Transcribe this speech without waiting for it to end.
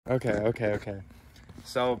Okay.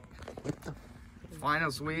 So,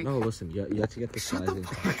 finals week. No, listen, you have to get the sizing.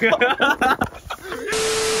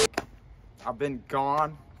 I've been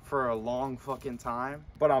gone for a long fucking time,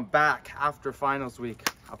 but I'm back after finals week.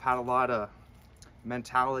 I've had a lot of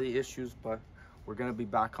mentality issues, but we're gonna be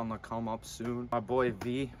back on the come up soon. My boy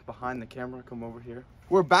V behind the camera, come over here.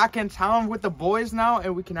 We're back in town with the boys now,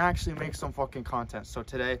 and we can actually make some fucking content. So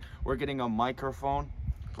today we're getting a microphone.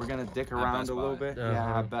 We're gonna dick around a little bit.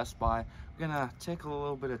 Yeah, at Best Buy. We're gonna tickle a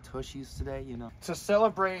little bit of tushies today, you know. To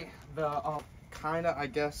celebrate the kind of, I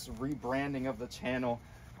guess, rebranding of the channel,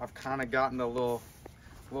 I've kind of gotten a little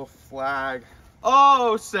flag.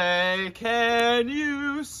 Oh, say, can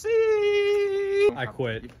you see? I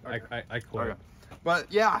quit. I quit. Okay. But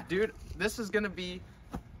yeah, dude, this is gonna be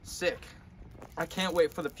sick. I can't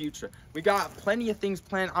wait for the future. We got plenty of things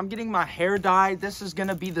planned. I'm getting my hair dyed. This is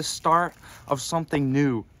gonna be the start of something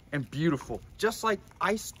new and beautiful, just like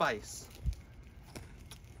Ice Spice.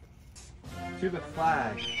 To the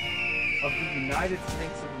flag of the United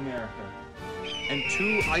States of America, and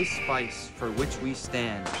to Ice Spice, for which we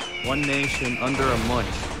stand, one nation under a munch,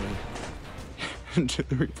 and to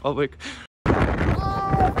the Republic.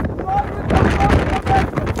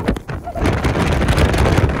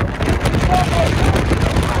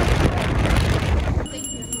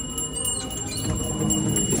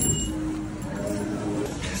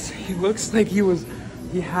 He looks like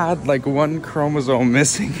he had like one chromosome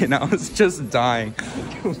missing, and I was just dying.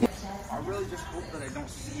 I really just hope that I don't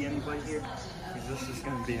see anybody here, because this is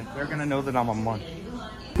gonna be, they're gonna know that I'm a monk.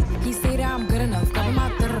 He say that I'm good enough, cover my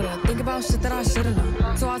think about shit that I should've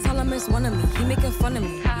known. So I tell him it's one of me, he making fun of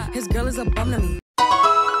me. His girl is a bum to me.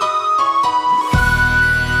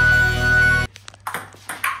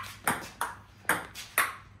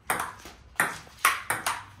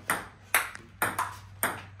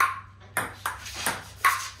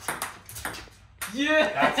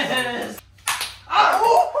 Yes!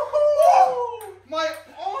 Oh! My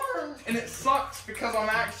arm! And it sucks because I'm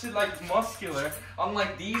actually like muscular,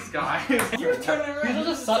 unlike these guys. You're turning around.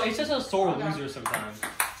 He's just a sore loser sometimes.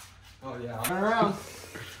 Oh yeah. Turn around.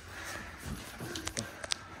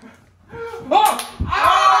 Oh!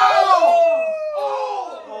 Ow!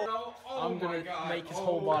 Oh! Oh! I'm gonna make his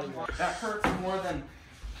whole body work. That hurts more than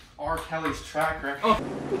R. Kelly's track record. Oh.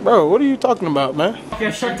 Bro, what are you talking about, man?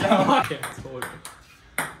 Okay, shut down.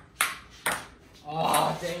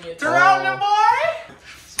 Oh, dang it. Surround him, boy!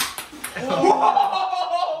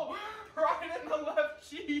 Whoa! Right in the left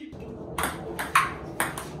cheek.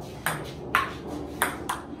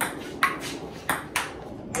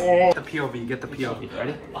 Get the POV, get the POV.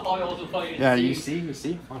 Ready? Yeah, you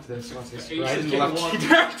see? Watch this, watch this. Right in the left cheek.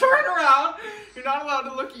 Turn around! You're not allowed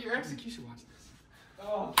to look at your execution. Watch this.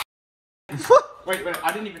 Oh. Wait,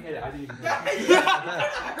 I didn't even hit it. I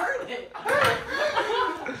heard it.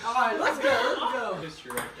 Alright, let's go.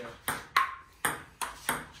 History right there.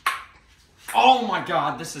 Oh my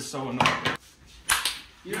god, this is so annoying.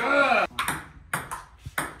 Yeah!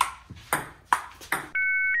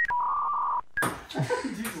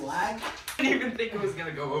 Dude, lag? I didn't even think it was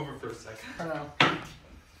gonna go over for a second. I know.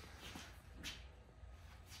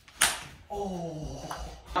 Oh.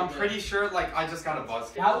 I'm pretty sure, like, I just got a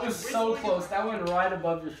buzz. That was so close. That went right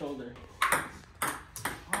above your shoulder.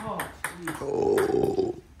 Oh.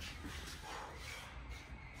 Oh.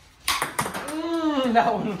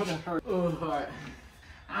 That one would have hurt. Oh, alright.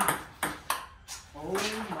 Oh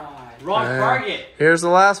my. Wrong target. Here's the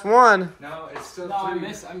last one. No, it's still no, three.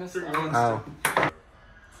 I missed Three that. ones. Oh.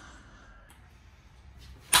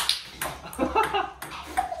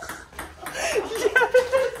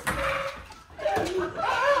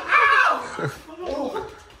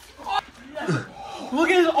 Look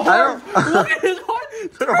at his arm! Look at his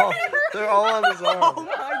arm! They're all on his arm. Oh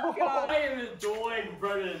my god! I am a doin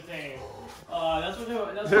brother thing. That's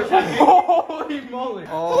what holy moly!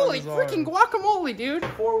 Holy freaking guacamole, dude!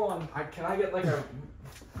 4-1. Can I get like a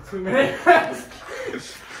 2-minute rest?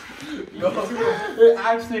 It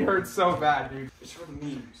actually hurts so bad, dude. It's for the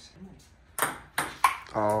memes.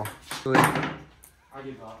 Oh. Really? I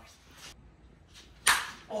give up.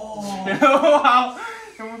 Oh! Wow!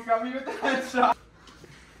 Someone got me with the headshot.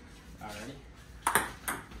 Alright.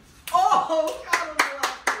 Oh!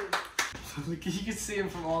 God, look, you can see him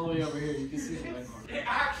from all the way over here. You can see him. It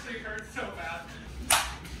actually hurts so bad.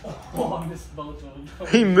 Oh, I missed both of them.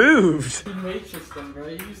 He moved. He matrixed them, bro.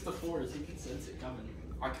 He used the force. He could sense it coming.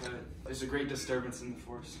 I could. There's a great disturbance in the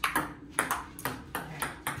force.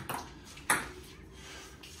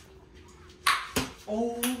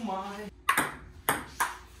 Oh my.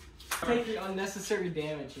 Taking unnecessary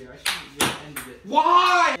damage here. I should have just ended it.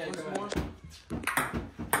 Why? Yeah,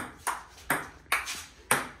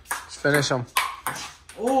 Finish him.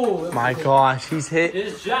 Oh, My gosh, he's hit. it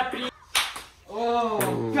is Japanese. Oh,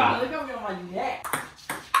 Ooh. God, look at me on my neck.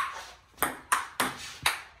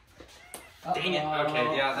 Dang it.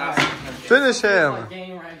 Okay, yeah, that's. Finish him. This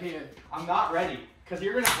game right here. I'm not ready. Because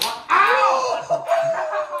you're going to. Ow!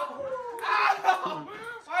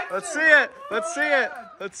 Let's see it. Let's see it.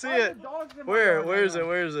 Let's see it. Where? Where is it?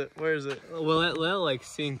 Where is it? Where is it? Will it like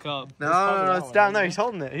sync up? No, no, no, it's down there. He's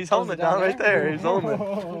holding it. He's holding it down right there. He's holding it.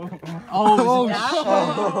 Oh,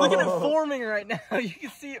 look at it forming right now. You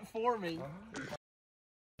can see it forming.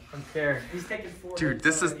 I'm scared. He's taking 4. Dude,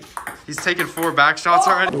 this is. He's taking 4 back shots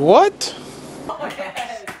already. What? Oh,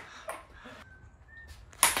 yes.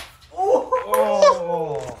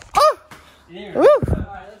 Oh. Yeah. Woo.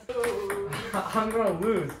 Alright, let's go. I'm gonna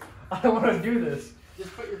lose. I don't want to do this.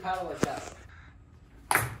 Just put your paddle like that.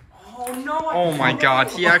 Oh no! Oh my God,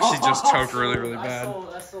 he actually just choked really, really bad.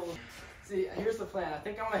 That's so. See, here's the plan. I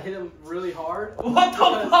think I'm gonna hit him really hard. What the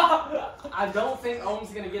fuck? I don't think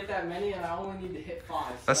Ohm's gonna get that many, and I only need to hit 5.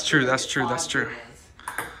 So That's true, that's true, that's true.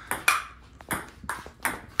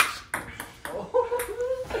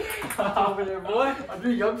 Over there, boy. I'm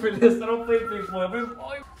too young for this. I don't play big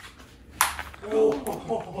boy.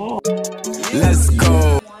 Let's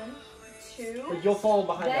go. 1, 2. But you'll fall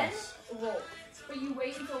behind Then us. roll. But you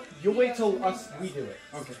wait until. You'll wait till we do it.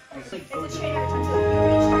 Okay. It's a chain reaction until you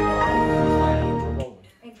reach the line.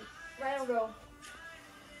 And right will go.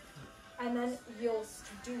 And then you'll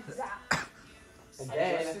do that. And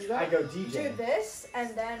then I go DJ. Do this,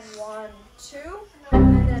 and then 1, 2,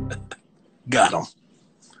 and then. Got him.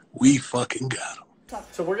 We fucking got him.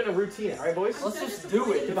 So we're gonna routine it, alright, boys? Let's just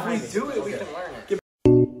do it. If we do it, we can learn it.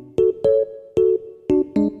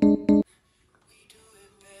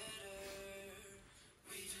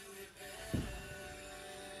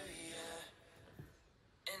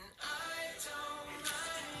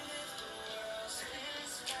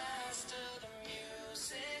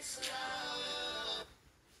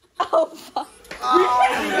 Oh, fuck.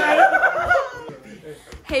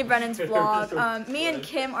 Hey, Brennan's vlog. Me and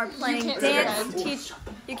Kim are playing dance teach.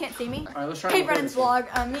 You can't see me? Alright, let's try Hey, Brennan's vlog.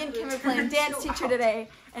 Me and Kim are playing dance teacher today,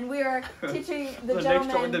 and we are teaching the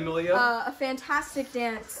gentleman a fantastic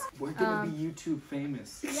dance. We're gonna be YouTube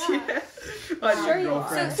famous. Yeah. Sure you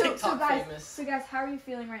are. TikTok So guys, how are you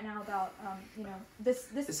feeling right now about you know this?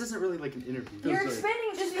 This isn't really like an interview. You're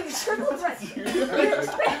expanding into triple threat.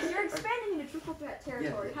 You're expanding into triple threat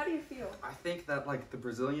territory. Yeah. How do you feel? I think that like the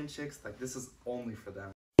Brazilian chicks, like this is only for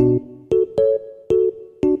them.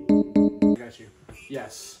 Got you.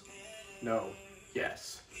 Yes. No.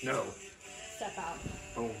 Yes. No. Step out.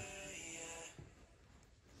 Boom.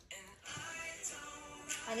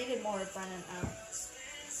 I needed more of Brennan out.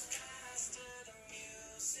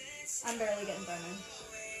 I'm barely getting Brennan.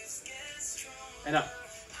 And up.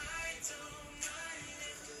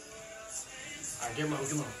 Alright, give him up,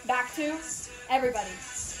 give him up. Back to everybody.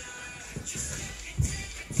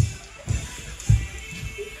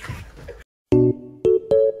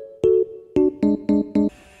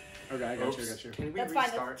 Okay, I got you, I got you. Can we That's fine.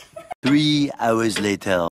 restart? 3 hours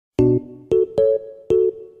later.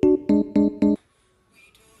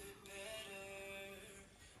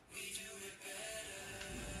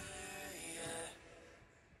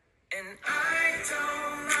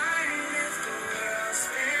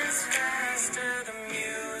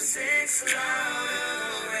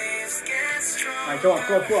 Alright, go up,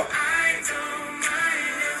 go up, go up.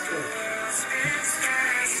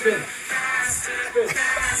 Spin. Spin.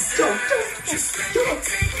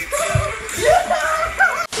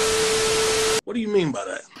 What do you mean by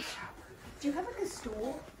that? Do you have like a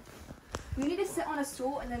stool? You need to sit on a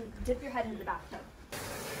stool and then dip your head into the bathtub.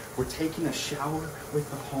 We're taking a shower with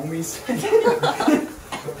the homies.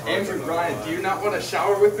 Andrew, Brian, do you not want to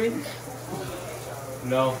shower with me?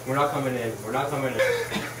 No, we're not coming in. We're not coming in.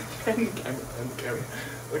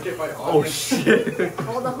 Look at my arm. Oh shit.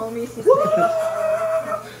 All the homies. He's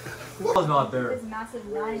Was not there. this massive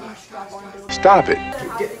 9-inch drop on building. Stop it.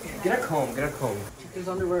 Get a comb, get a comb. His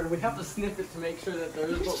underwear, we have to sniff it to make sure that there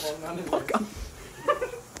is football not in there.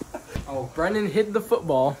 Oh, Brennan hid the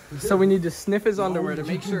football, so we need to sniff his underwear to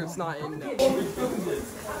make sure it's not in there. Sit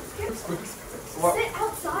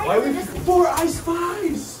outside Why and we just for Ice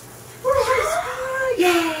Spice? For Ice Spice!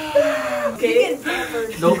 Yeah! okay.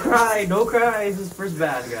 No cry, no cry. This is first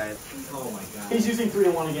bad, guys. Oh my god. He's using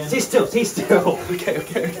 3-1 again. Stay still, stay still.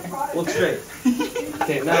 Okay. Look straight.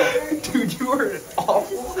 Okay, now. Dude, you are an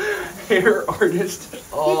awful hair artist.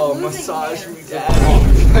 Oh, massage me, daddy.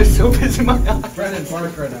 I'm so busy my eyes. Brennan,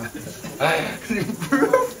 bark right now.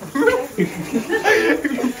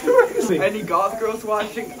 Any goth girls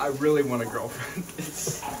watching? I really want a girlfriend.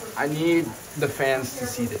 I need the fans to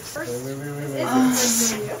see this.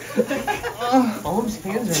 Ohm's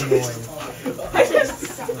hands are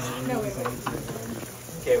annoying.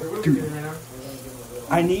 Okay, dude.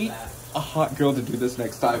 I need a hot girl to do this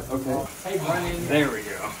next time, okay? Hey, Brennan. There we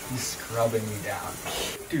go. He's scrubbing me down.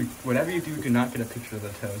 Dude, whatever you do, do not get a picture of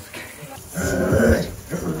the toes, okay?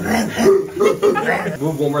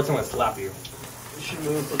 Move one more time, I'll slap you. You should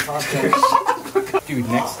move for context. Dude,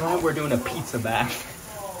 next time we're doing a pizza bath.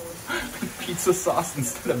 Pizza sauce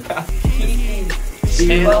instead of bath.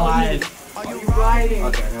 Stay alive. Are you riding?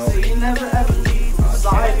 Okay, no. So you never ever leave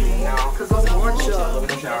beside me now, cause I'm one shot.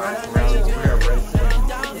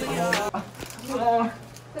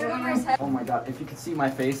 Oh my god, if you could see my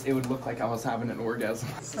face, it would look like I was having an orgasm.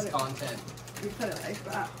 This is content. You put it like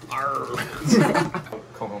that.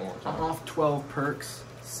 Come on, more time. I'm off 12 perks,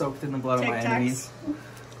 soaked in the blood of my enemies.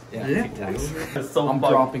 Yeah, Tic Tacs. So I'm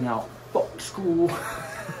dropping out. Fuck school.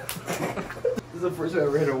 This is the first time I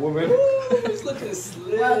ever hit a woman. He's looking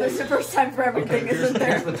slick. Wow, this is the first time for everything, isn't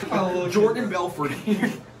there? Jordan Belfort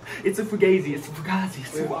here. It's a fugazi, it's a fugazi,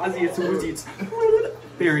 it's a wazi, it's a woozy, it's...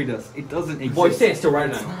 Buried us. It doesn't exist. Boy, stand still right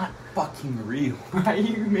It's now. not fucking real. Why are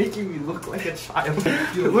you making me look like a child?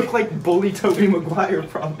 You look like bully Toby Maguire,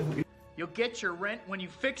 probably. You'll get your rent when you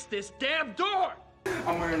fix this damn door!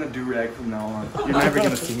 I'm wearing a do-rag from now on. You're never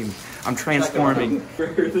gonna see me. I'm transforming. I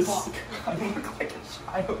look like a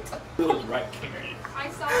child. Right,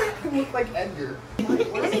 I saw it. I look like Edgar.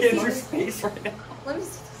 Let me Edgar's see. face right now. Let me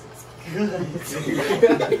see.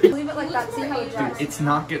 Leave it like that. See how it dries. It's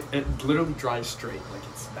not good. It literally dries straight. Like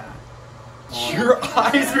it's bad. Your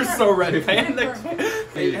eyes are so red. Fan the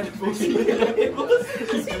He's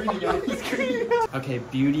greening out. He's greening out. Okay,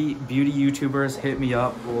 beauty YouTubers, hit me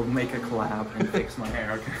up. We'll make a collab and fix my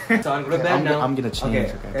hair. Okay. So I'm gonna bend now. I'm gonna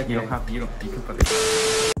change. Okay. You don't have. You can put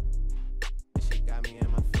it.